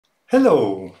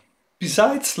Hello!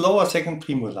 Besides lower second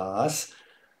premolars,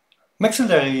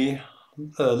 maxillary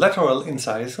lateral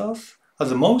incisors are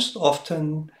the most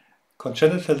often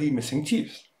congenitally missing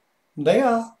teeth. They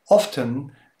are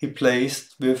often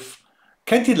replaced with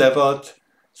cantilevered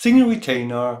single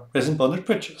retainer resin-bonded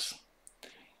bridges.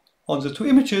 On the two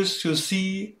images you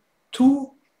see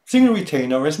two single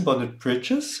retainer resin-bonded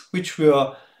bridges which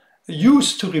were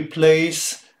used to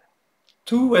replace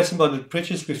two resin-bonded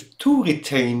bridges with two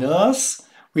retainers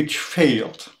which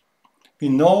failed. We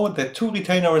know that two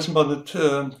retainer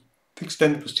resin-bonded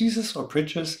extended prostheses or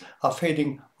bridges are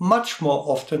failing much more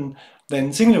often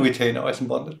than single retainer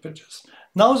resin-bonded bridges.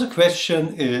 Now the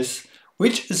question is,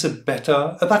 which is a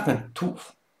better abutment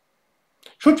tooth?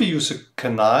 Should we use a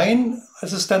canine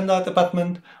as a standard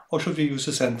abutment or should we use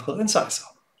a central incisor?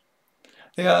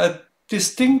 There are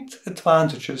distinct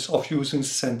advantages of using the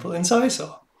central incisor.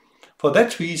 For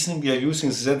that reason, we are using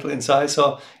the central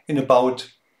incisor in about,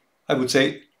 I would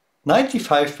say,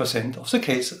 95% of the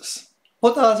cases.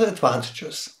 What are the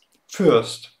advantages?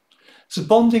 First, the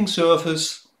bonding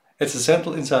surface at the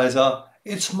central incisor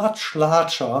is much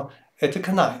larger at the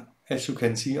canine, as you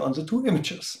can see on the two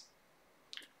images.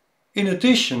 In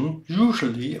addition,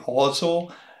 usually also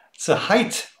the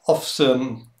height of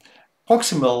the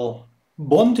proximal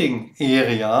bonding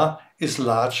area is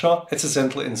larger at the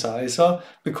central incisor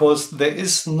because there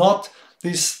is not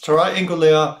this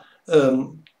triangular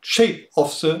shape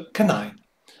of the canine.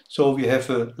 So we have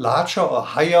a larger or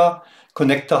higher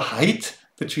connector height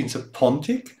between the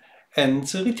pontic and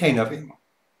the retainer wing.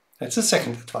 That's the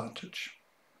second advantage.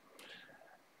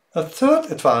 A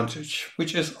third advantage,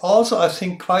 which is also I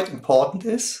think quite important,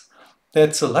 is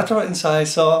that the lateral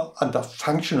incisor under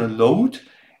functional load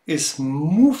is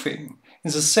moving in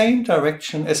the same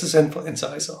direction as the central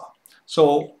incisor.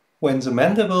 So when the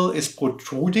mandible is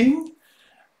protruding,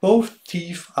 both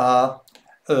teeth are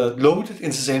loaded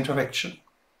in the same direction.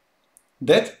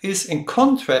 That is in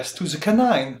contrast to the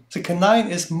canine. The canine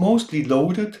is mostly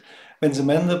loaded when the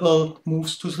mandible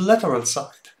moves to the lateral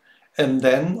side. And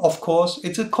then, of course,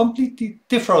 it's a completely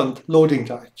different loading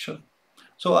direction.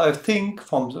 So I think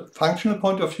from the functional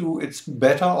point of view, it's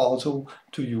better also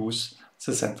to use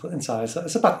the central incisor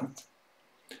as a abutment.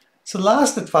 The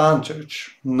last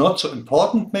advantage, not so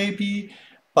important maybe,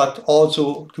 but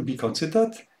also to be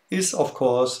considered, is of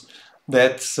course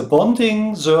that the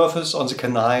bonding surface on the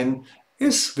canine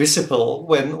is visible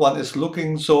when one is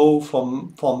looking so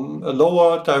from a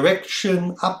lower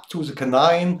direction up to the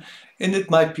canine, and it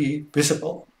might be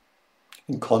visible.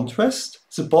 In contrast,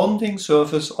 the bonding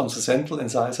surface on the central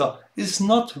incisor is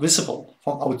not visible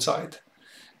from outside.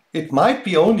 It might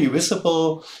be only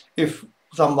visible if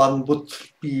someone would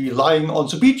be lying on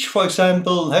the beach, for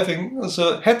example, having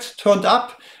the head turned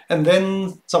up, and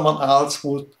then someone else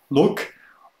would look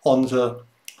on the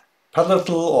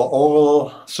palatal or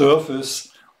oral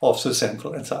surface of the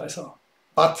central incisor.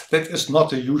 But that is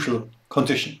not the usual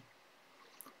condition.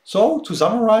 So, to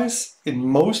summarize, in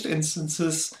most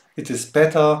instances it is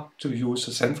better to use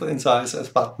the central incisor as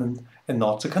abutment and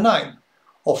not the canine.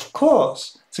 Of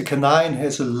course, the canine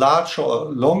has a larger or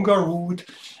longer root,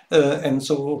 and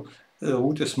so the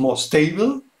root is more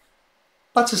stable,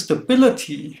 but the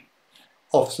stability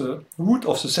of the root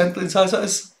of the central incisor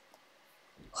is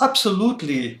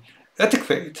absolutely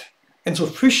adequate and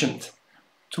sufficient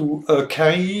to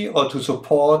carry or to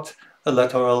support a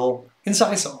lateral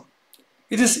incisor.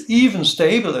 It is even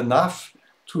stable enough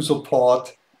to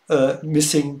support a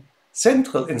missing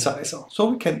central incisor.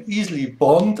 So we can easily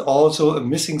bond also a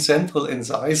missing central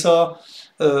incisor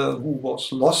who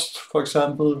was lost, for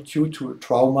example, due to a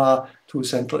trauma to a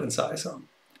central incisor.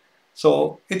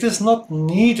 So it is not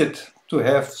needed to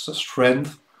have the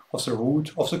strength of the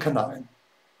root of the canine.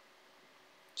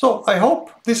 So I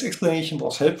hope this explanation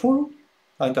was helpful,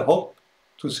 and I hope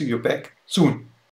to see you back soon.